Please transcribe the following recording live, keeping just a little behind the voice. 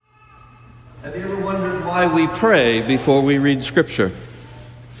Have you ever wondered why we pray before we read Scripture?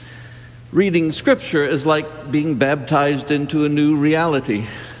 Reading Scripture is like being baptized into a new reality.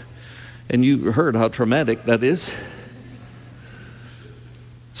 And you heard how traumatic that is.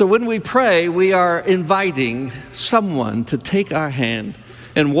 So when we pray, we are inviting someone to take our hand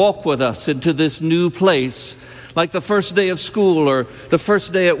and walk with us into this new place, like the first day of school or the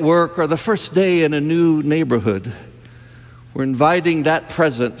first day at work or the first day in a new neighborhood. We're inviting that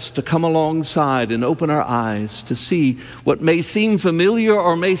presence to come alongside and open our eyes to see what may seem familiar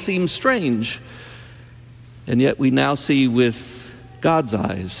or may seem strange. And yet we now see with God's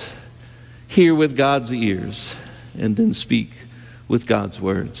eyes, hear with God's ears, and then speak with God's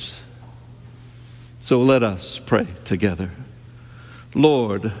words. So let us pray together.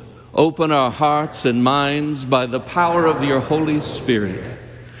 Lord, open our hearts and minds by the power of your Holy Spirit,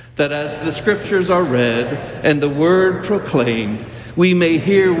 that as the Scriptures are read and the Word proclaimed, we may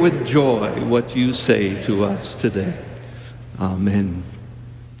hear with joy what you say to us today. Amen.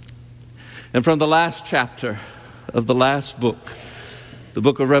 And from the last chapter of the last book, the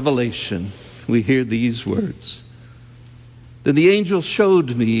book of Revelation, we hear these words. Then the angel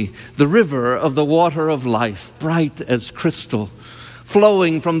showed me the river of the water of life, bright as crystal,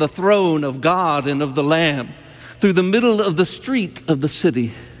 flowing from the throne of God and of the Lamb, through the middle of the street of the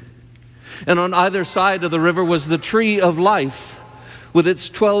city. And on either side of the river was the tree of life, with its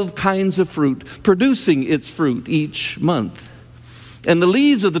 12 kinds of fruit, producing its fruit each month. And the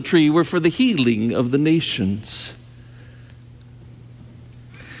leaves of the tree were for the healing of the nations.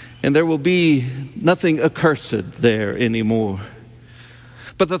 And there will be nothing accursed there anymore.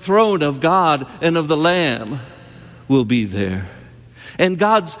 But the throne of God and of the Lamb will be there. And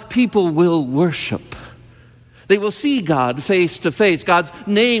God's people will worship. They will see God face to face. God's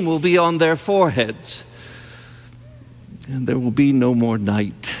name will be on their foreheads. And there will be no more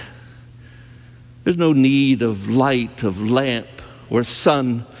night. There's no need of light, of lamp or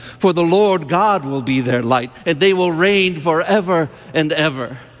sun. For the Lord God will be their light, and they will reign forever and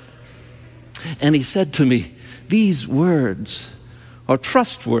ever. And he said to me, these words are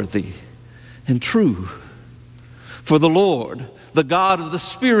trustworthy and true. For the Lord, the God of the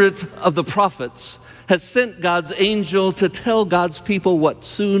spirit of the prophets, has sent God's angel to tell God's people what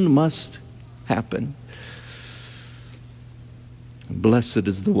soon must happen. Blessed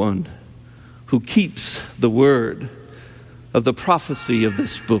is the one who keeps the word of the prophecy of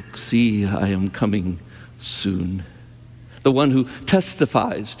this book. See, I am coming soon. The one who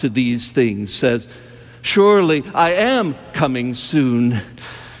testifies to these things says, surely I am coming soon.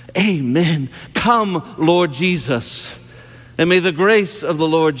 Amen. Come, Lord Jesus. And may the grace of the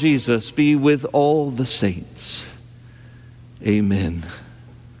Lord Jesus be with all the saints. Amen.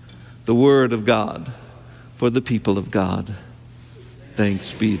 The word of God for the people of God.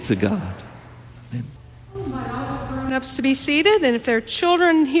 Thanks be to God. Grown-ups to be seated, and if there are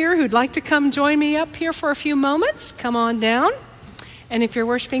children here who'd like to come join me up here for a few moments, come on down. And if you're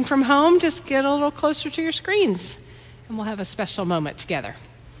worshiping from home, just get a little closer to your screens, and we'll have a special moment together.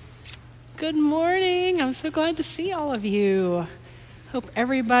 Good morning. I'm so glad to see all of you. Hope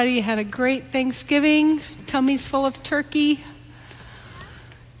everybody had a great Thanksgiving. Tummies full of turkey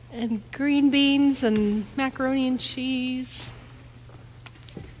and green beans and macaroni and cheese.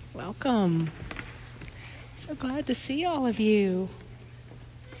 Welcome. So glad to see all of you.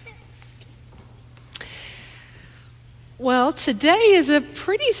 Well, today is a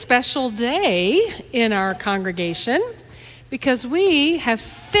pretty special day in our congregation because we have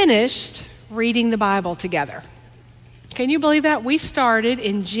finished reading the Bible together. Can you believe that? We started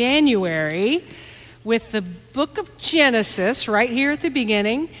in January with the book of Genesis right here at the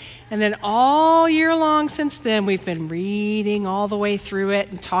beginning, and then all year long since then we've been reading all the way through it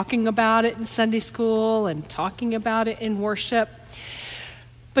and talking about it in Sunday school and talking about it in worship.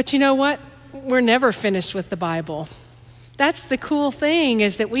 But you know what? We're never finished with the Bible. That's the cool thing,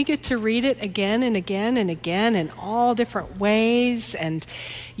 is that we get to read it again and again and again in all different ways, and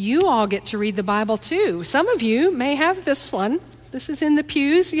you all get to read the Bible too. Some of you may have this one. This is in the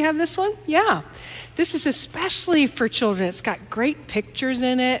pews. You have this one? Yeah. This is especially for children. It's got great pictures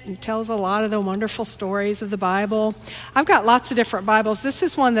in it and tells a lot of the wonderful stories of the Bible. I've got lots of different Bibles. This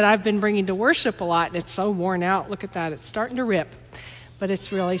is one that I've been bringing to worship a lot, and it's so worn out. Look at that. It's starting to rip. But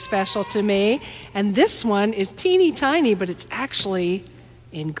it's really special to me. And this one is teeny tiny, but it's actually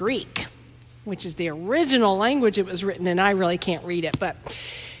in Greek, which is the original language it was written in. I really can't read it. But,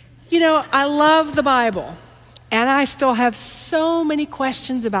 you know, I love the Bible. And I still have so many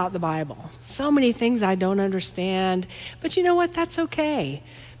questions about the Bible. So many things I don't understand. But you know what? That's okay.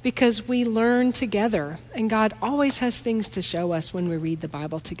 because we learn together, and God always has things to show us when we read the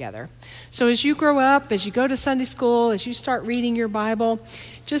Bible together. So as you grow up, as you go to Sunday school, as you start reading your Bible,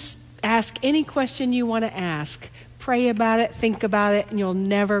 just ask any question you want to ask. Pray about it, think about it, and you'll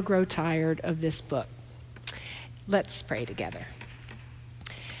never grow tired of this book. Let's pray together.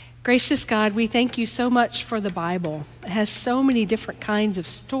 Gracious God, we thank you so much for the Bible. It has so many different kinds of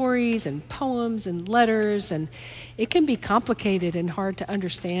stories and poems and letters, and it can be complicated and hard to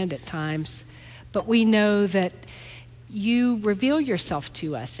understand at times. But we know that you reveal yourself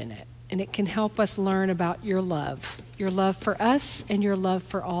to us in it, and it can help us learn about your love for us and your love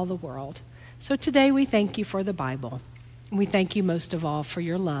for all the world. So today we thank you for the Bible. And we thank you most of all for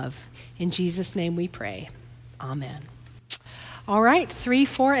your love. In Jesus' name we pray. Amen. All right, 3,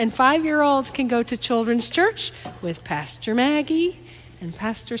 4, and 5-year-olds can go to Children's Church with Pastor Maggie and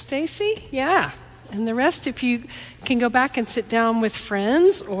Pastor Stacy. Yeah, and the rest, if you can go back and sit down with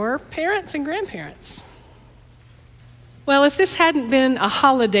friends or parents and grandparents. Well, if this hadn't been a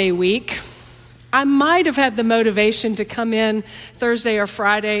holiday week, I might have had the motivation to come in Thursday or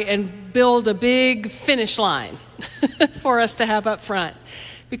Friday and build a big finish line for us to have up front,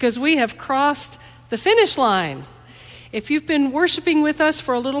 because we have crossed the finish line. If you've been worshiping with us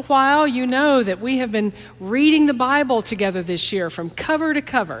for a little while, you know that we have been reading the Bible together this year from cover to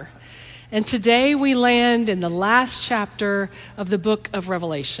cover. And today we land in the last chapter of the book of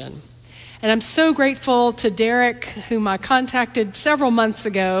Revelation. And I'm so grateful to Derek, whom I contacted several months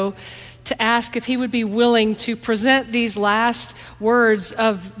ago, to ask if he would be willing to present these last words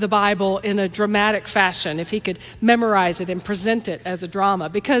of the Bible in a dramatic fashion, if he could memorize it and present it as a drama,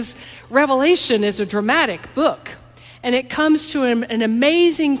 because Revelation is a dramatic book. And it comes to an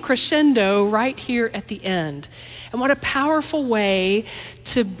amazing crescendo right here at the end. And what a powerful way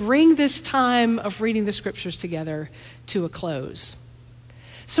to bring this time of reading the scriptures together to a close.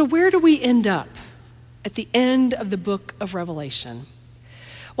 So where do we end up at the end of the book of Revelation?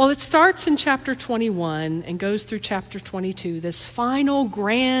 Well, it starts in chapter 21 and goes through chapter 22, this final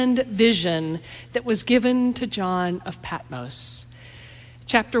grand vision that was given to John of Patmos.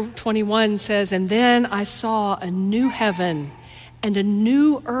 Chapter 21 says, "And then I saw a new heaven and a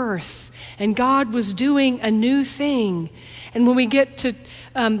new earth, and God was doing a new thing." And when we get to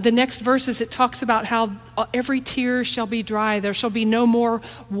the next verses, it talks about how every tear shall be dry. There shall be no more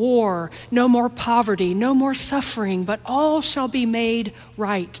war, no more poverty, no more suffering, but all shall be made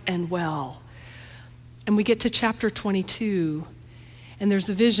right and well. And we get to chapter 22, and there's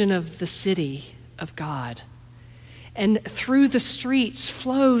a vision of the city of God. And through the streets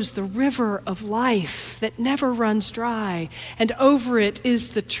flows the river of life that never runs dry. And over it is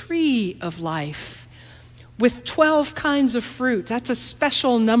the tree of life with 12 kinds of fruit. That's a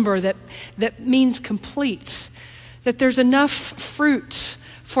special number that means complete, that there's enough fruit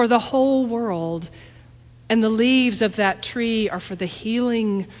for the whole world. And the leaves of that tree are for the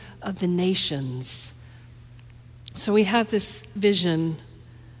healing of the nations. So we have this vision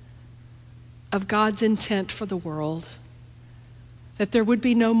of God's intent for the world, that there would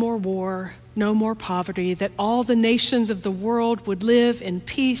be no more war, no more poverty, that all the nations of the world would live in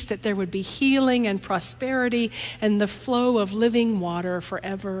peace, that there would be healing and prosperity and the flow of living water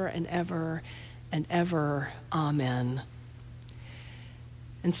forever and ever and ever. Amen.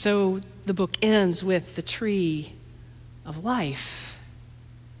 And so the book ends with the tree of life.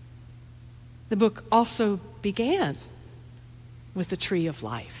 The book also began with the tree of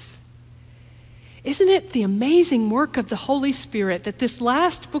life. Isn't it the amazing work of the Holy Spirit that this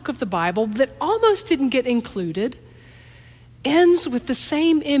last book of the Bible that almost didn't get included ends with the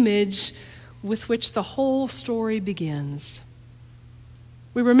same image with which the whole story begins?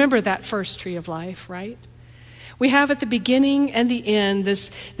 We remember that first tree of life, right? We have at the beginning and the end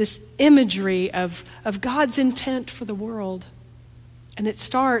this imagery of God's intent for the world. And it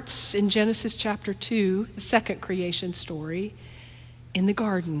starts in Genesis chapter 2, the second creation story, in the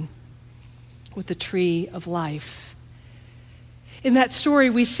garden, with the tree of life. In that story,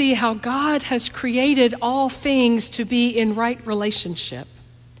 we see how God has created all things to be in right relationship.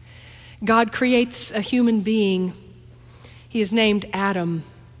 God creates a human being. He is named Adam.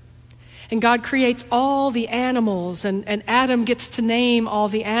 And God creates all the animals, and Adam gets to name all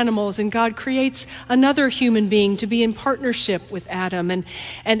the animals, and God creates another human being to be in partnership with Adam. And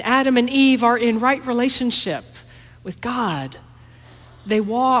Adam and Eve are in right relationship with God. They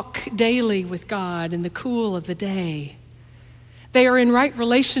walk daily with God in the cool of the day. They are in right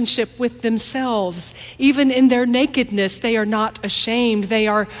relationship with themselves. Even in their nakedness, they are not ashamed. They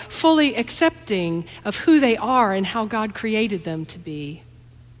are fully accepting of who they are and how God created them to be.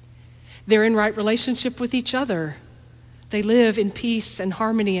 They're in right relationship with each other. They live in peace and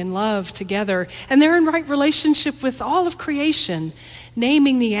harmony and love together, and they're in right relationship with all of creation,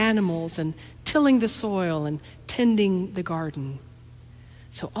 naming the animals and tilling the soil and tending the garden.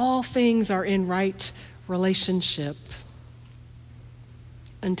 So all things are in right relationship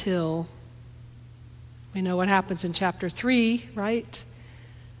until we know what happens in chapter 3, right?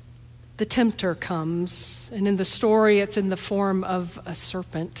 The tempter comes, and in the story it's in the form of a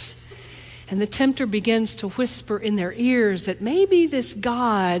serpent. And the tempter begins to whisper in their ears that maybe this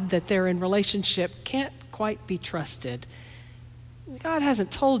God that they're in relationship can't quite be trusted. God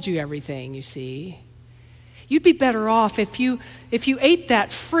hasn't told you everything, you see. You'd be better off if you ate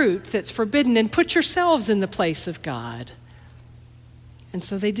that fruit that's forbidden and put yourselves in the place of God. And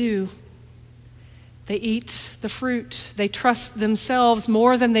so they do. They eat the fruit. They trust themselves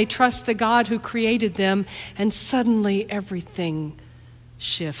more than they trust the God who created them. And suddenly everything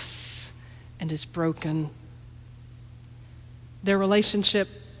shifts and is broken. Their relationship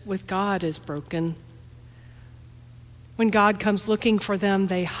with God is broken. When God comes looking for them,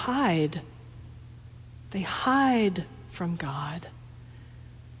 they hide. They hide from God.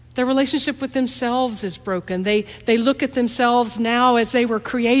 Their relationship with themselves is broken. They look at themselves now as they were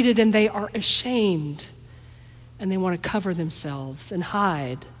created, and they are ashamed. And they want to cover themselves and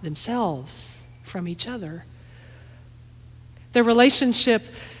hide themselves from each other. Their relationship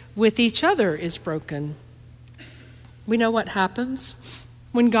with each other is broken. We know what happens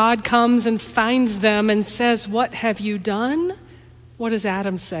when God comes and finds them and says, "What have you done?" What does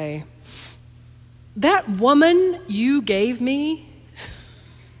Adam say? "That woman you gave me."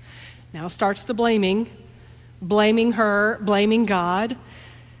 Now starts the blaming her, blaming God.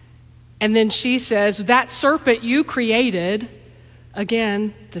 And then she says, "That serpent you created."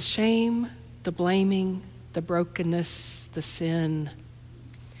 Again, the shame, the blaming, the brokenness, the sin.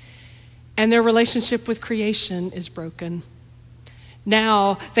 And their relationship with creation is broken.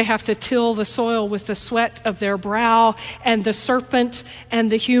 Now they have to till the soil with the sweat of their brow, and the serpent and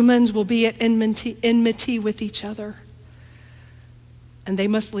the humans will be at enmity with each other. And they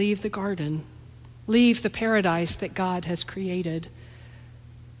must leave the garden, leave the paradise that God has created.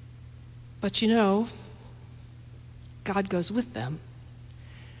 But you know, God goes with them.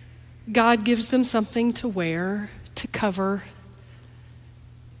 God gives them something to wear, to cover,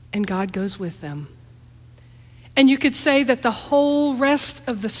 and God goes with them. And you could say that the whole rest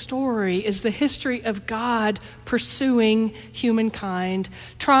of the story is the history of God pursuing humankind,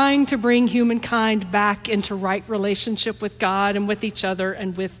 trying to bring humankind back into right relationship with God and with each other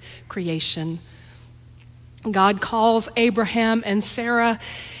and with creation. God calls Abraham and Sarah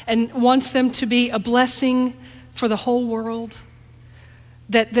and wants them to be a blessing for the whole world.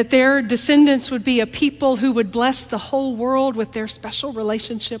 That their descendants would be a people who would bless the whole world with their special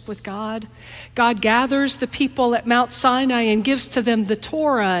relationship with God. God gathers the people at Mount Sinai and gives to them the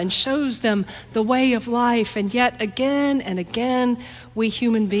Torah and shows them the way of life. And yet again and again, we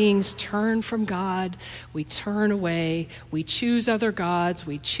human beings turn from God. We turn away. We choose other gods.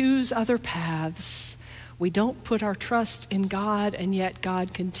 We choose other paths. We don't put our trust in God, and yet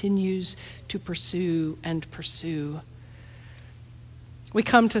God continues to pursue and pursue. We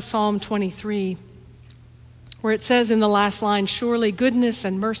come to Psalm 23, where it says in the last line, "Surely goodness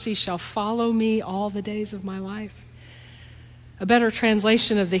and mercy shall follow me all the days of my life." A better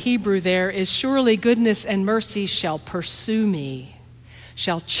translation of the Hebrew there is, "Surely goodness and mercy shall pursue me,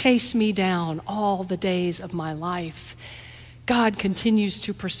 shall chase me down all the days of my life." God continues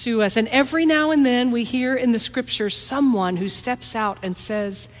to pursue us, and every now and then we hear in the scriptures someone who steps out and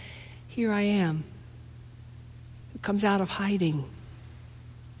says, "Here I am," who comes out of hiding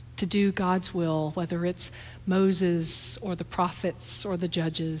to do God's will, whether it's Moses or the prophets or the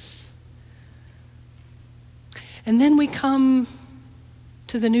judges. And then we come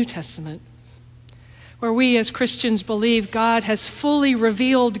to the New Testament, where we as Christians believe God has fully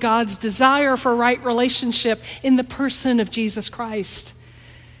revealed God's desire for right relationship in the person of Jesus Christ.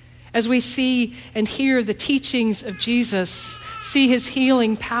 As we see and hear the teachings of Jesus, see his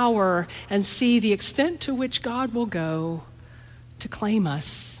healing power, and see the extent to which God will go to claim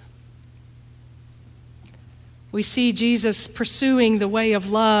us. We see Jesus pursuing the way of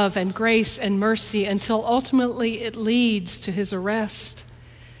love and grace and mercy until ultimately it leads to his arrest.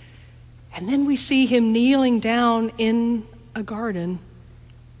 And then we see him kneeling down in a garden,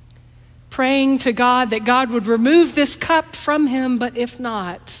 praying to God that God would remove this cup from him, but if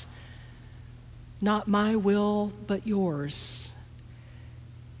not, not my will, but yours.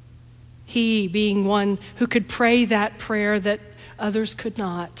 He being one who could pray that prayer that others could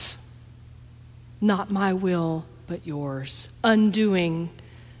not. Not my will, but yours, undoing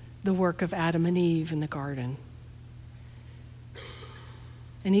the work of Adam and Eve in the garden.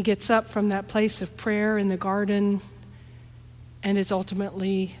 And he gets up from that place of prayer in the garden and is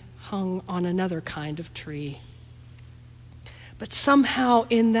ultimately hung on another kind of tree. But somehow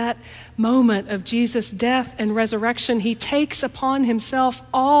in that moment of Jesus' death and resurrection, he takes upon himself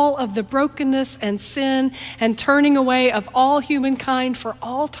all of the brokenness and sin and turning away of all humankind for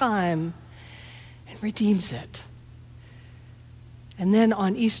all time and redeems it. And then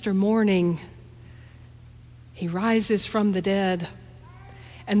on Easter morning, he rises from the dead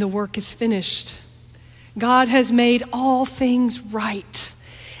and the work is finished. God has made all things right.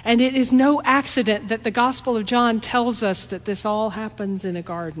 And it is no accident that the Gospel of John tells us that this all happens in a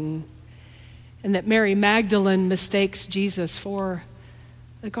garden and that Mary Magdalene mistakes Jesus for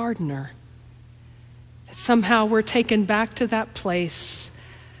the gardener. That somehow we're taken back to that place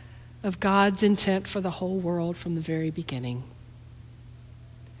of God's intent for the whole world from the very beginning.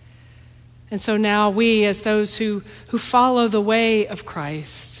 And so now we, as those who follow the way of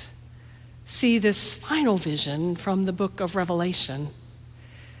Christ, see this final vision from the book of Revelation.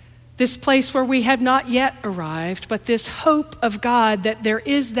 This place where we have not yet arrived, but this hope of God that there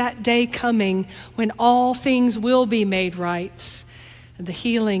is that day coming when all things will be made right, and the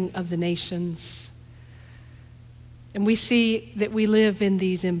healing of the nations. And we see that we live in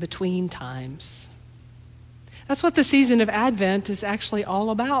these in-between times. That's what the season of Advent is actually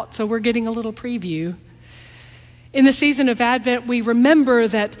all about. So we're getting a little preview. In the season of Advent, we remember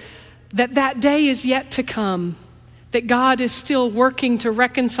that day is yet to come, that God is still working to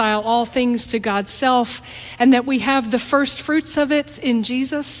reconcile all things to God's self, and that we have the first fruits of it in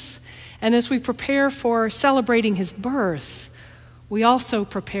Jesus. And as we prepare for celebrating his birth, we also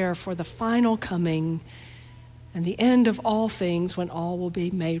prepare for the final coming and the end of all things when all will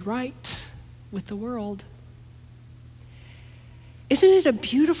be made right with the world. Isn't it a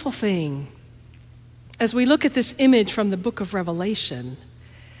beautiful thing, as we look at this image from the book of Revelation,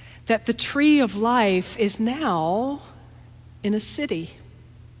 that the tree of life is now in a city?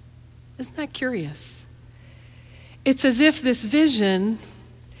 Isn't that curious? It's as if this vision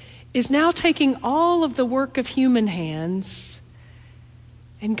is now taking all of the work of human hands,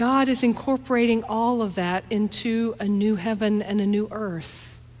 and God is incorporating all of that into a new heaven and a new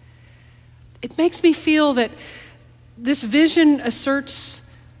earth. It makes me feel that this vision asserts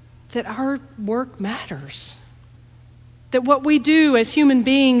that our work matters. That what we do as human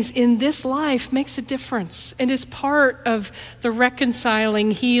beings in this life makes a difference and is part of the reconciling,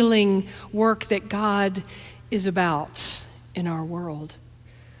 healing work that God is about in our world.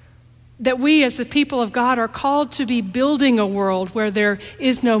 That we as the people of God are called to be building a world where there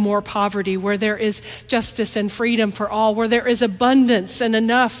is no more poverty, where there is justice and freedom for all, where there is abundance and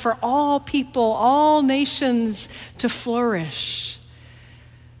enough for all people, all nations to flourish.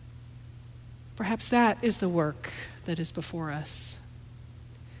 Perhaps that is the work that is before us.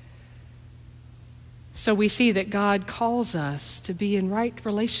 So we see that God calls us to be in right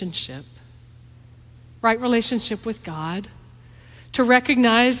relationship with God, to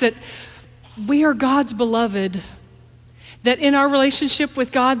recognize that we are God's beloved, that in our relationship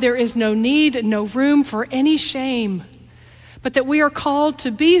with God there is no need and no room for any shame, but that we are called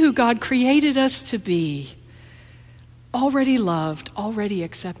to be who God created us to be, already loved, already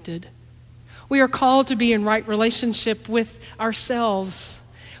accepted. We are called to be in right relationship with ourselves.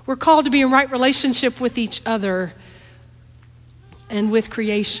 We're called to be in right relationship with each other and with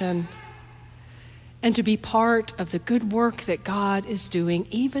creation, and to be part of the good work that God is doing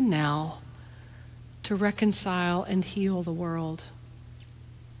even now to reconcile and heal the world.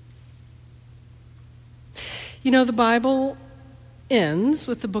 You know, the Bible ends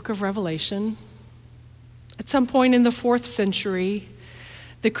with the book of Revelation. At some point in the 4th century,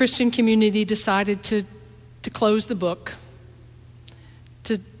 the Christian community decided to close the book,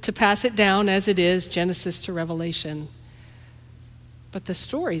 to pass it down as it is, Genesis to Revelation. But the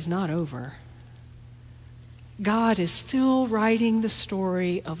story's not over. God is still writing the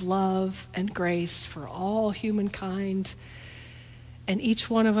story of love and grace for all humankind, and each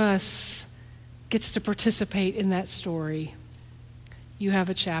one of us gets to participate in that story. You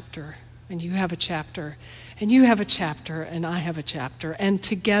have a chapter, and you have a chapter, and you have a chapter, and I have a chapter, and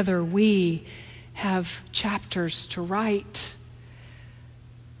together we have chapters to write.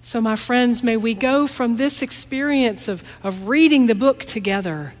 So my friends, may we go from this experience of reading the book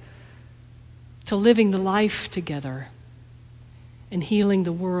together to living the life together and healing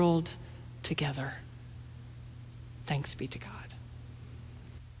the world together. Thanks be to God.